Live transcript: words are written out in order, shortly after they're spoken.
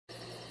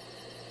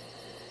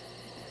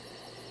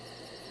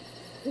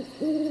Hey,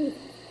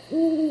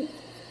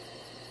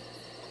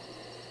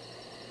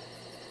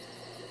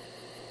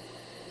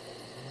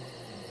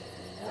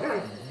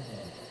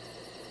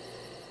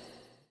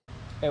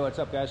 what's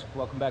up, guys?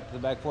 Welcome back to the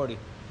Back 40.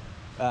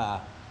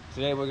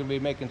 Today we're going to be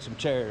making some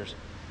chairs.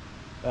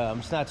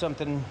 It's not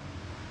something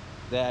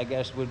that I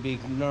guess would be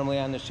normally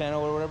on this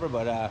channel or whatever,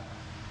 but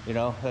you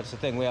know, that's the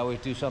thing. We always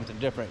do something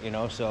different, you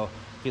know. So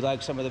if you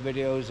like some of the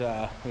videos,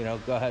 you know,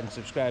 go ahead and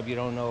subscribe. You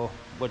don't know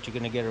what you're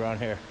going to get around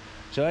here.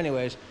 So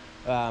anyways,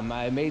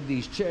 I made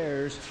these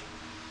chairs,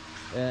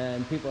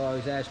 and people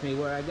always ask me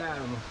where I got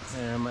them,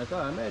 and I'm like, oh,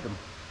 I made them.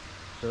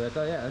 So I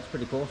thought, yeah, that's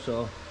pretty cool.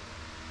 So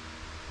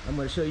I'm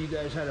going to show you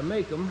guys how to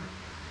make them.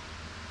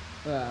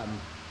 I'm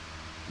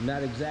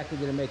not exactly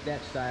going to make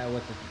that style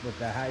with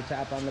the high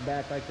top on the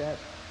back like that.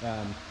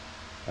 I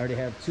already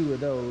have two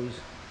of those,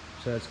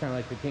 so it's kind of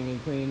like the king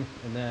and queen.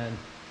 And then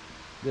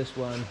this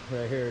one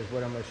right here is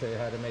what I'm going to show you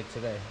how to make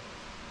today.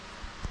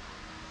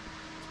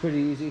 It's pretty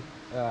easy.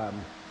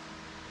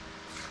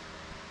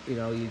 You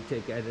know, you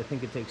take, I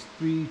think it takes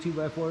 3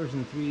 2x4s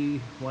and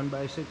 3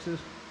 1x6s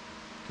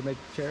to make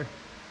the chair.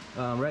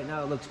 Right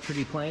now it looks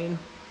pretty plain.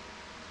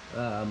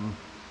 You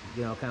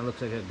know, kind of looks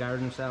like a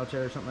garden style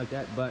chair or something like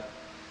that, but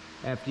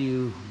after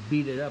you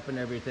beat it up and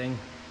everything,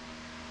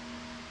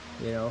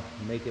 you know,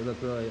 make it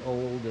look really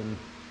old, and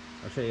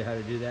I'll show you how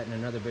to do that in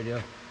another video.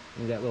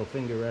 You got little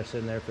finger rests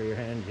in there for your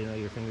hands, you know,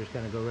 your fingers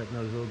kind of go right in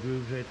those little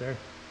grooves right there.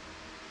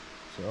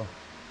 So,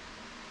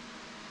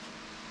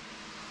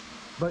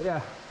 but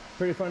yeah,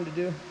 pretty fun to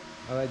do.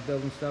 I like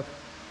building stuff.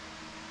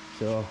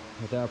 So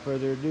without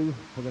further ado,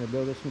 we're gonna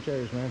build us some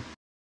chairs, man.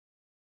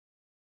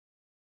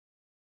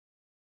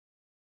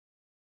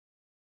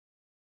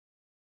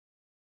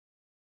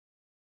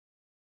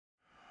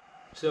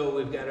 So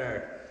we've got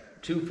our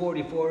two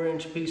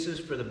 44-inch pieces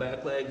for the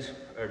back legs,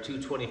 our two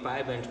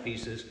 25-inch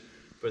pieces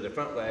for the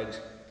front legs,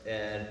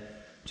 and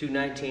two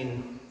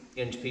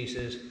 19-inch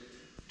pieces,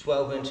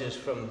 12 inches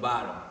from the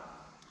bottom.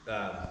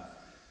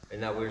 And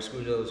now we're gonna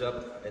screw those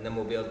up, and then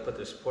we'll be able to put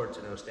the supports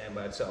and it'll stand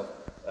by itself.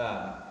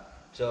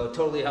 So it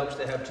totally helps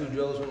to have two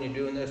drills when you're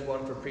doing this,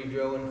 one for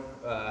pre-drilling,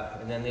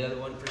 and then the other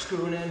one for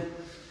screwing in.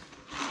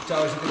 It's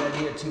always a good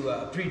idea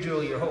to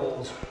pre-drill your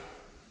holes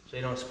so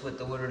you don't split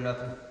the wood or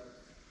nothing.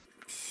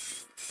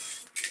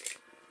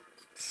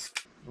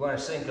 You want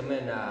to sink them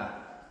in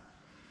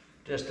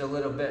just a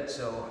little bit,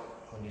 so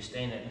when you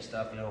stain it and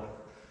stuff, you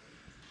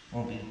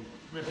won't be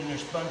ripping your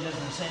sponges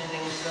and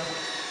sanding and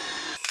stuff.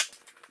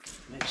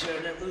 Make sure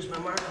I didn't lose my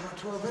mark on my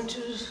 12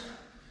 inches.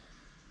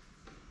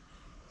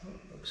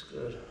 Looks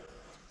good.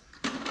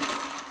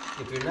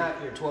 If you're not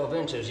your 12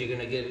 inches, you're going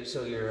to get it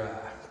so your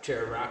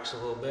chair rocks a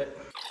little bit.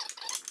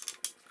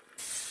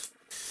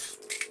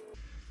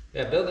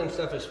 Yeah, building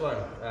stuff is fun.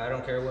 I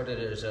don't care what it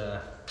is.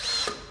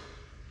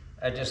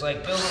 I just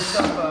like building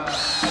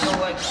stuff. I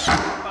don't like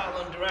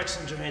following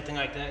directions or anything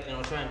like that, you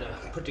know, trying to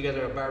put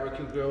together a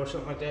barbecue grill or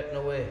something like that,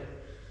 no way.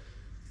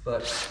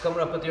 But coming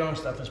up with your own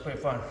stuff is pretty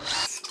fun.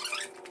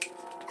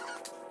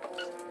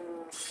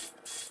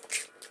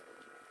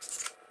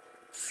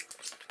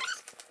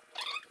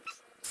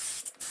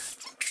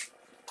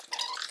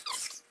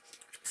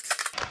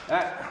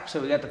 Alright, so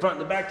we got the front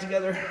and the back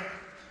together.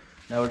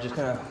 Now we're just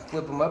gonna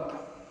flip them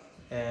up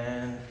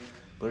and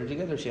put it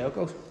together, see how it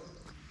goes.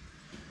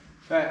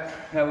 Alright,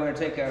 now we're going to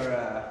take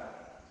our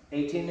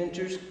 18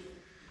 inchers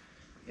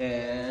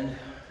and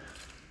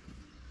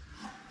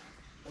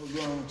we're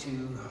going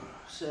to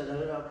set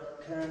it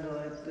up kind of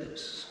like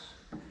this.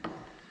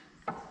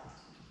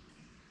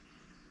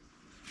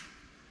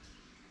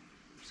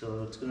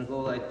 So it's going to go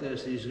like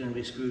this. These are going to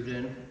be screwed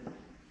in.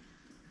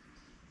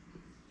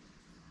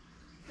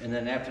 And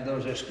then after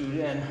those are screwed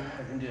in,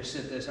 I can just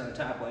sit this on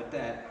top like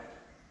that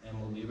and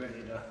we'll be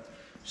ready to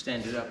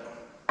stand it up.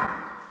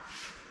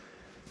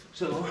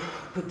 So,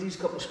 put these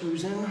couple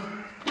screws in.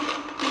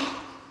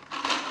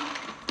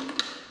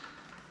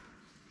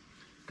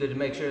 Good to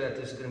make sure that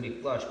this is going to be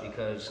flush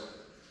because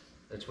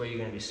that's where you're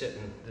going to be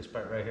sitting. This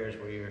part right here is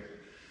where you're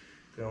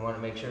going to want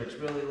to make sure it's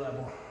really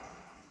level.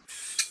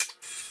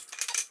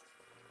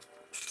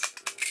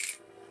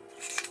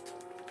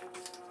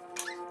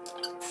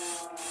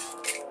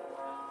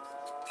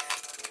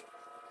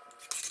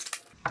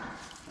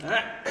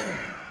 Alright,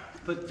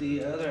 put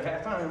the other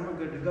half on and we're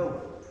good to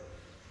go.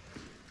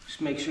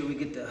 Just make sure we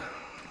get the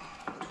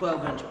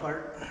 12-inch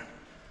part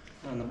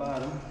on the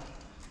bottom.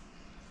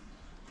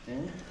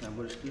 And I'm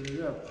going to screw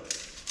it up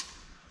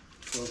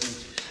 12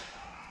 inches.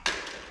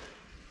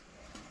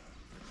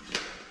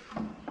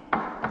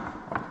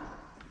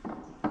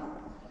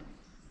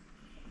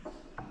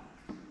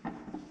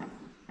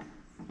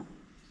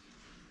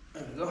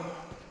 There we go.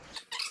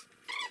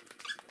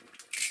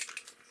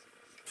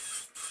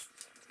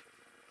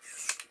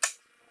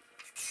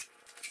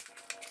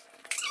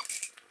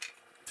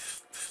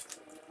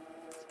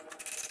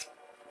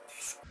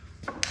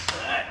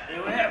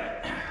 There we have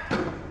it.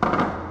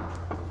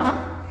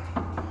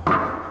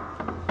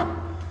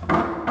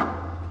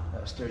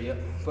 That'll sturdy up,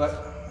 but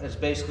it's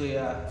basically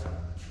what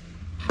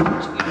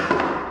you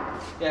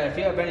get. Yeah, if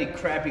you have any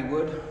crappy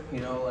wood, you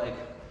know, like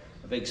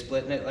a big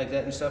split in it like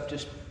that and stuff,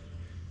 just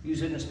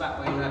use it in a spot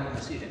where you're not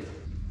gonna see it.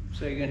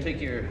 So you're gonna take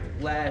your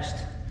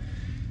last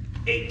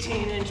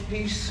 18-inch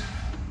piece.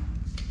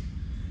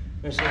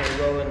 I'm just gonna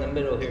go in the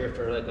middle here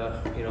for like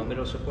a, you know,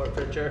 middle support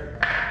for a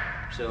chair.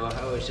 So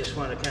I always just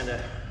wanna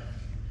kinda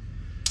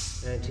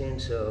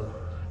 19, so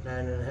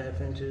 9.5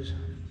 inches.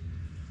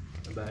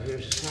 About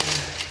here's the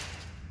center.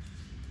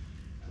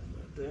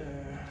 About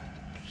there.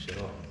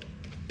 So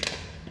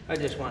I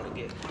just want to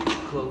get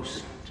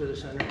close to the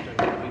center. It doesn't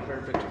have to be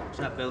perfect. It's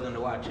not building to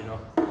watch, you know.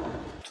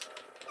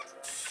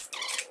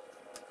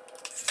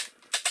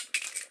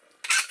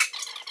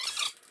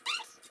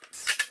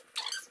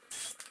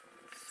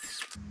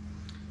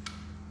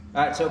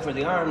 All right, so for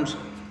the arms,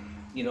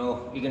 you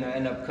know, you're gonna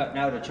end up cutting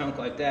out a chunk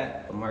like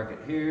that. I'll mark it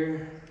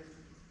here.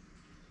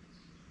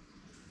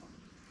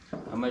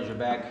 I'll measure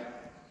back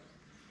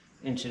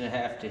 1.5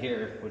 inches to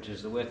here, which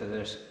is the width of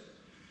this.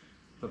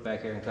 Put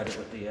back here and cut it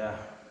with the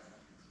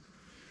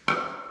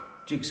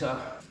jigsaw.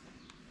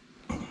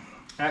 All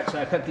right, so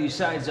I cut these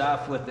sides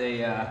off with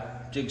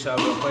a jigsaw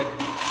real quick.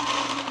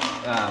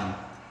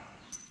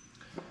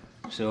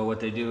 So what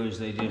they do is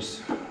they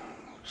just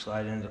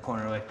slide into the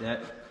corner like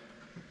that.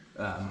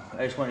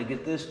 I just want to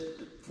get this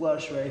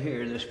flush right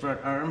here, this front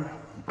arm.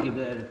 Give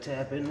that a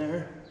tap in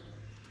there.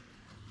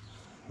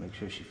 Make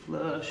sure she's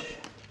flush.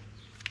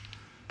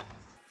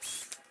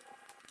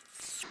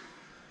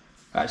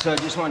 All right, so I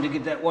just wanted to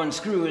get that one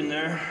screw in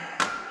there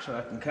so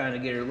I can kind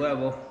of get her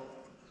level.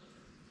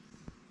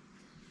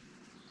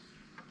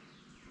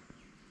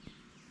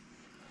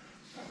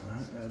 All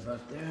right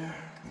about there.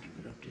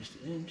 Give it up just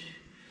 1 inch.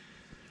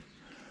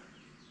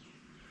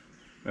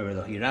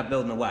 Remember though, you're not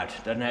building a watch.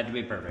 It doesn't have to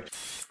be perfect.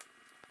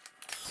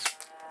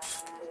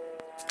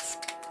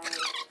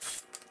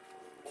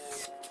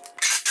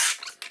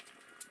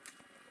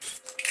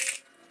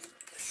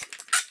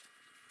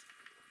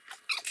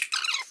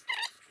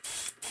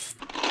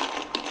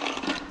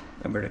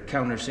 Remember to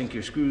countersink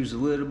your screws a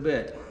little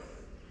bit.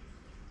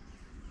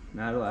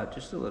 Not a lot,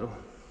 just a little.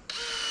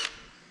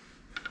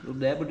 A little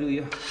dab will do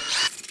you.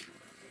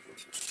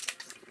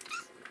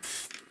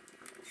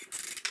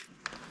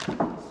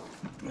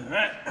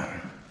 Alright.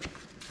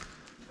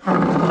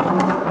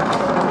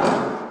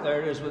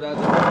 There it is without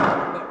the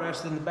butt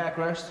rest and the back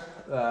rest.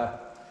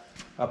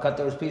 I'll cut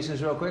those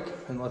pieces real quick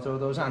and we'll throw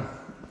those on.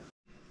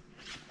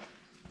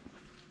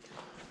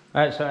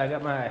 Alright, so I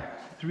got my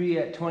 3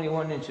 at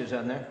 21 inches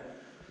on there.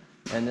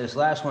 And this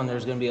last one,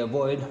 there's going to be a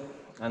void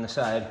on the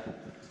side.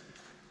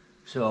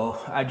 So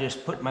I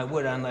just put my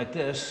wood on like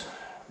this,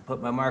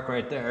 put my mark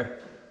right there,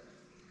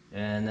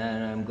 and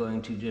then I'm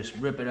going to just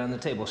rip it on the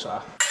table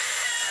saw.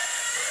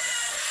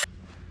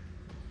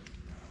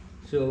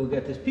 So we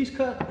got this piece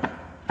cut,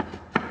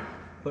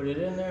 put it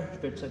in there,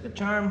 fits like a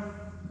charm.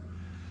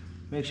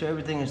 Make sure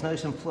everything is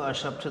nice and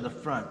flush up to the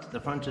front. The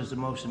front is the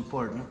most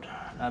important.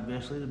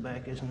 Obviously, the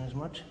back isn't as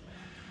much.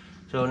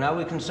 So now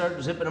we can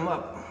start zipping them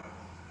up.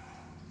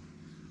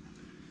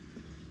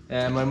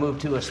 And I'm going to move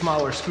to a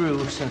smaller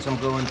screw since I'm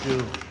going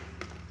through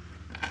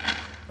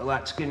a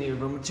lot skinnier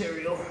of a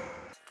material.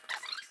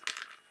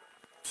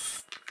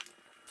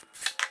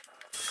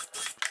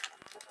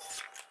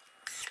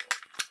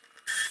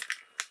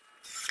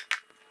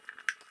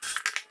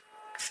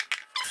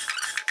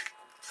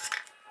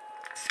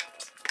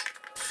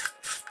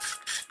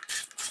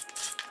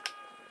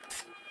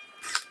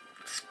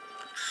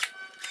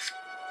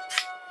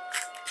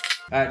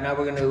 All right, now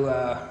we're going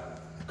to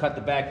cut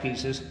the back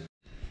pieces.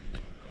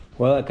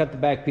 Well, I cut the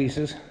back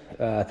pieces,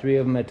 3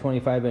 of them at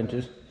 25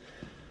 inches.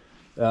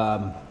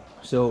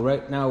 So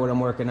right now what I'm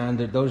working on,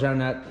 those are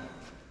not,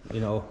 you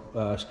know,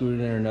 screwed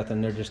in or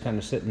nothing. They're just kind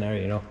of sitting there,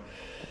 you know.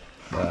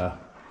 But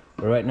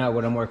right now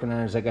what I'm working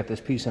on is I got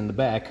this piece in the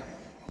back,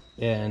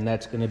 and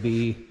that's going to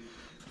be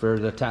for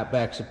the top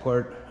back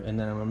support, and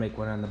then I'm going to make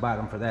one on the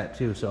bottom for that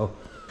too. So,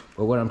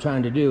 but what I'm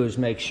trying to do is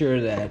make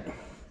sure that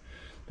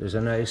there's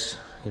a nice,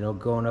 you know,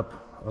 going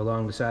up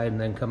along the side and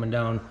then coming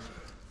down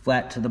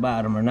flat to the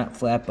bottom, or not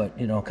flat, but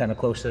you know, kind of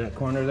close to that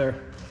corner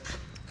there.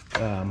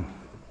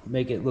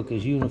 Make it look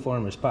as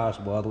uniform as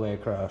possible all the way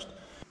across.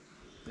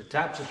 The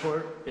top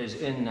support is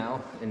in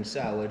now, in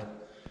solid.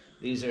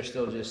 These are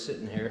still just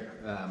sitting here.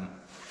 I'm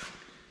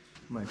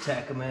gonna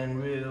tack them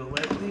in real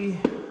lightly,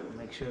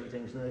 make sure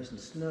everything's nice and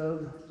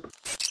snug.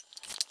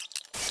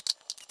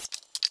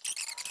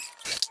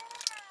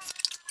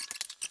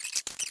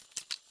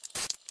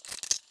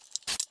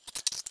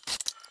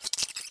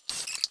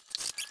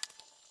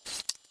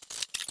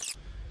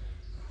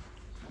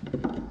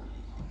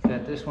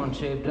 Got this one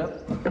shaved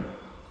up,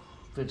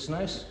 fits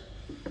nice.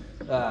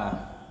 The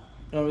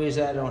only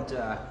reason I don't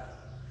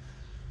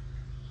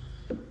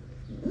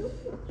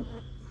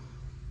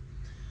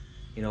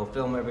you know,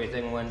 film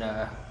everything when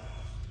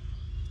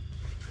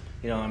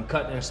you know, I'm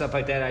cutting and stuff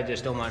like that, I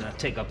just don't want to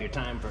take up your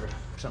time for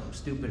something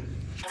stupid.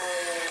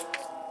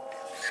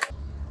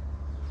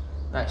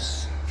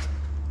 Nice.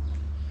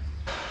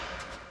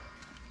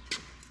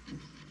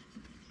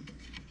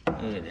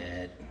 Look at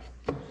that.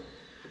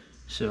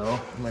 So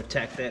I'm gonna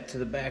tack that to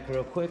the back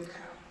real quick.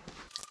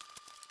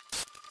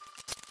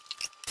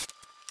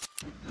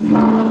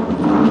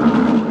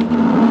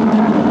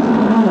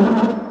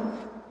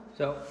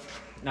 So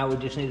now we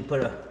just need to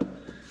put a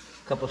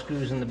couple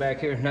screws in the back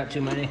here, not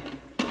too many.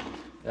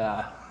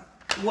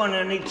 One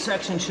in each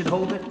section should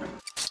hold it.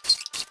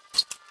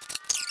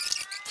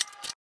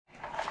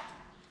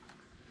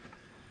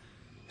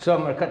 So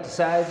I'm gonna cut the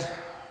sides,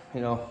 you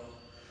know,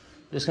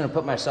 just gonna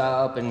put my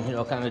saw up and, you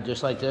know, kind of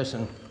just like this,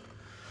 and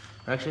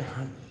actually,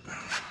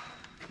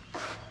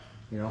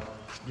 you know,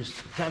 just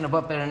kind of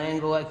up at an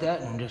angle like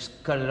that and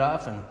just cut it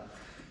off, and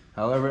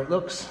however it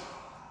looks,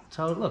 that's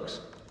how it looks.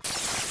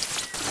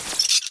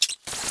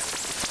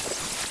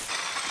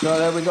 So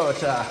there we go.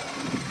 It's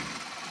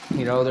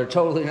you know, they're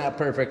totally not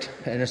perfect,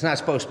 and it's not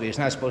supposed to be. It's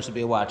not supposed to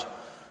be a watch.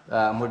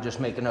 We're just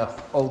making a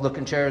old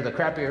looking chair. The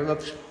crappier it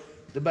looks,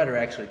 the better,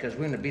 actually, because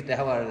we're gonna beat the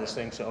hell out of this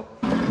thing. So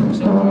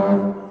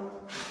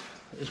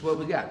is what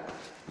we got.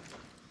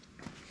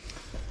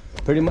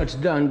 Pretty much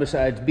done,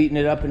 besides beating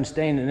it up and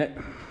staining it.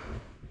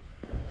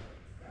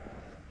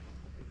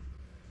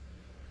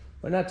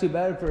 But not too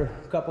bad for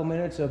a couple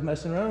minutes of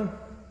messing around.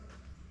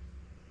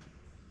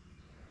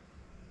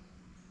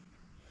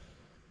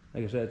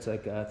 Like I said, it's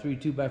like 3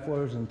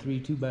 2x4s and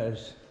 3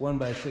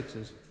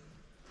 1x6s.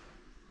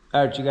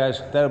 All right, you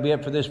guys, that'll be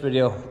it for this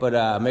video,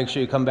 but make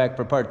sure you come back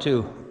for part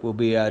 2. We'll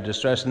be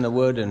distressing the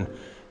wood and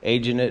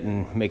aging it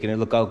and making it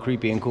look all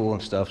creepy and cool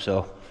and stuff.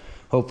 So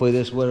hopefully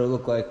this is what it'll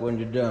look like when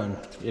you're done,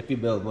 if you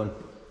build one.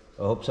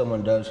 I hope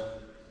someone does.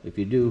 If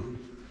you do,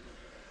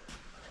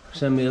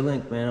 send me a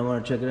link, man. I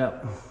want to check it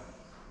out.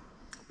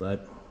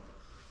 But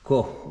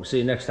cool. We'll see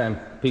you next time.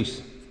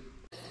 Peace.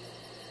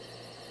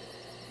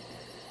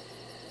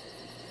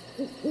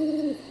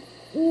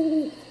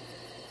 Ooh.